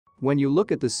When you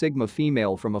look at the Sigma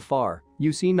female from afar,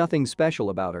 you see nothing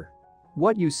special about her.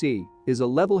 What you see is a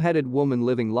level-headed woman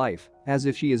living life as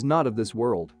if she is not of this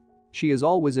world. She is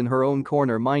always in her own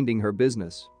corner minding her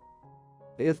business.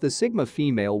 If the Sigma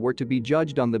female were to be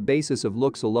judged on the basis of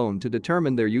looks alone to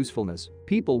determine their usefulness,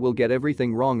 people will get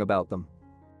everything wrong about them.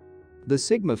 The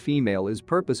Sigma female is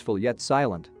purposeful yet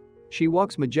silent. She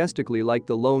walks majestically like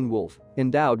the lone wolf,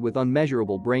 endowed with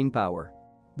unmeasurable brain power.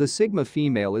 The Sigma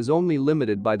female is only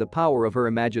limited by the power of her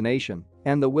imagination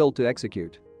and the will to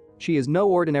execute. She is no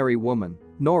ordinary woman,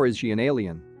 nor is she an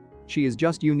alien. She is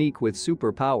just unique with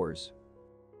superpowers.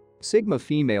 Sigma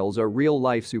females are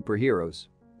real-life superheroes.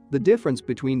 The difference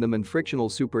between them and frictional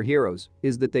superheroes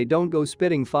is that they don't go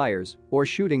spitting fires or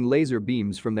shooting laser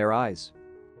beams from their eyes.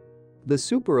 The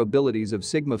super abilities of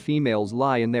Sigma females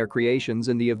lie in their creations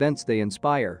and the events they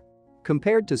inspire.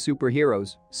 Compared to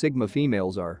superheroes, Sigma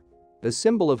females are a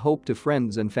symbol of hope to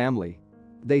friends and family.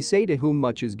 They say to whom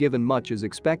much is given, much is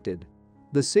expected.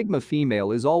 The Sigma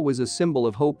female is always a symbol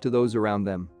of hope to those around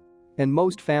them. In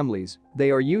most families,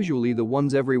 they are usually the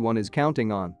ones everyone is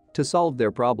counting on to solve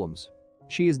their problems.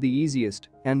 She is the easiest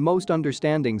and most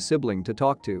understanding sibling to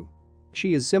talk to.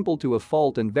 She is simple to a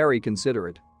fault and very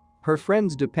considerate. Her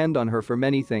friends depend on her for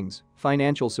many things: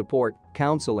 financial support,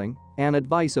 counseling, and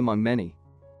advice among many.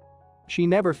 She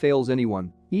never fails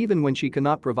anyone, even when she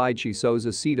cannot provide. She sows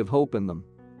a seed of hope in them.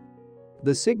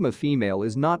 The Sigma female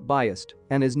is not biased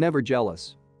and is never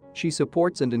jealous. She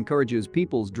supports and encourages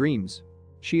people's dreams.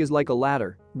 She is like a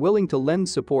ladder, willing to lend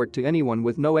support to anyone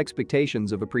with no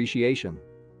expectations of appreciation.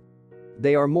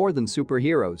 They are more than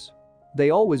superheroes. They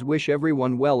always wish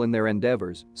everyone well in their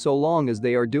endeavors, so long as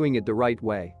they are doing it the right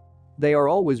way. They are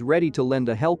always ready to lend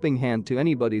a helping hand to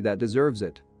anybody that deserves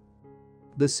it.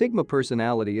 The Sigma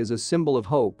personality is a symbol of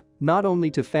hope, not only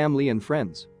to family and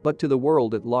friends, but to the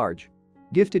world at large.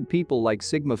 Gifted people like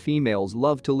Sigma females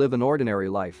love to live an ordinary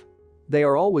life. They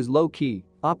are always low-key,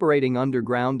 operating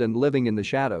underground and living in the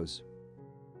shadows.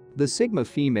 The Sigma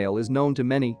female is known to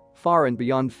many, far and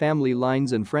beyond family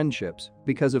lines and friendships,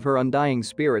 because of her undying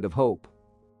spirit of hope.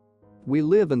 We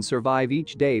live and survive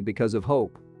each day because of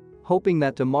hope, hoping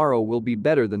that tomorrow will be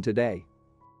better than today.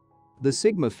 The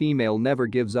Sigma female never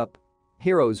gives up.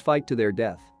 Heroes fight to their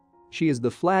death. She is the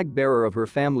flag bearer of her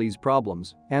family's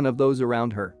problems and of those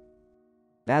around her.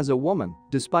 As a woman,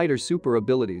 despite her super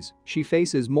abilities, she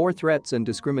faces more threats and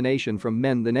discrimination from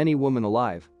men than any woman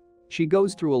alive. She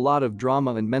goes through a lot of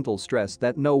drama and mental stress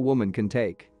that no woman can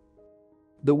take.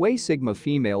 The way Sigma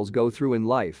females go through in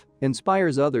life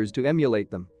inspires others to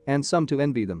emulate them and some to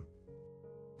envy them.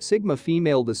 Sigma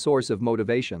female, the source of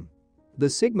motivation. The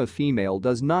Sigma female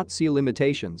does not see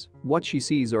limitations, what she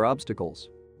sees are obstacles.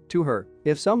 To her,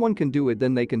 if someone can do it,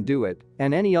 then they can do it,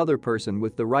 and any other person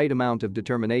with the right amount of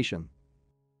determination.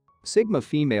 Sigma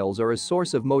females are a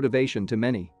source of motivation to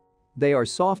many. They are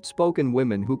soft-spoken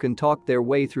women who can talk their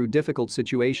way through difficult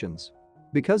situations.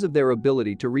 Because of their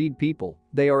ability to read people,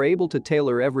 they are able to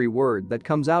tailor every word that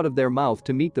comes out of their mouth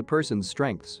to meet the person's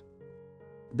strengths.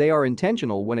 They are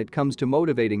intentional when it comes to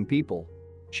motivating people.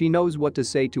 She knows what to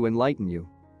say to enlighten you.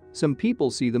 Some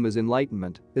people see them as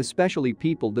enlightenment, especially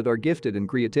people that are gifted in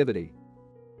creativity.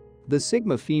 The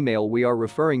Sigma female we are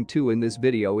referring to in this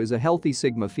video is a healthy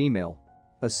Sigma female.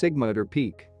 A Sigma at her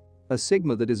peak. A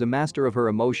Sigma that is a master of her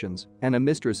emotions and a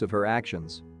mistress of her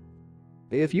actions.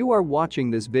 If you are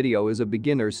watching this video as a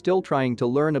beginner still trying to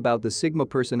learn about the Sigma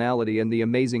personality and the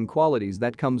amazing qualities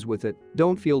that comes with it,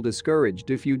 don't feel discouraged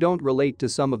if you don't relate to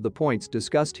some of the points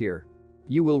discussed here.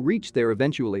 You will reach there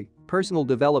eventually. Personal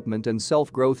development and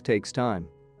self-growth takes time.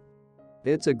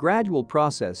 It's a gradual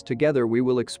process. Together we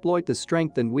will exploit the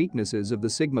strengths and weaknesses of the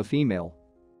Sigma female.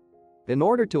 In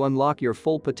order to unlock your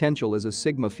full potential as a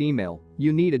Sigma female,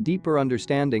 you need a deeper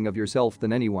understanding of yourself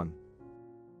than anyone.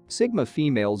 Sigma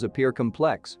females appear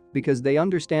complex because they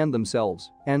understand themselves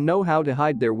and know how to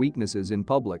hide their weaknesses in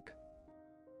public.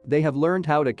 They have learned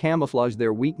how to camouflage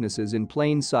their weaknesses in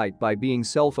plain sight by being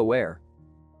self-aware.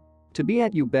 To be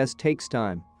at your best takes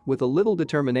time. With a little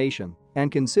determination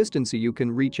and consistency, you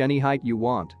can reach any height you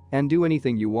want and do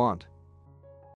anything you want.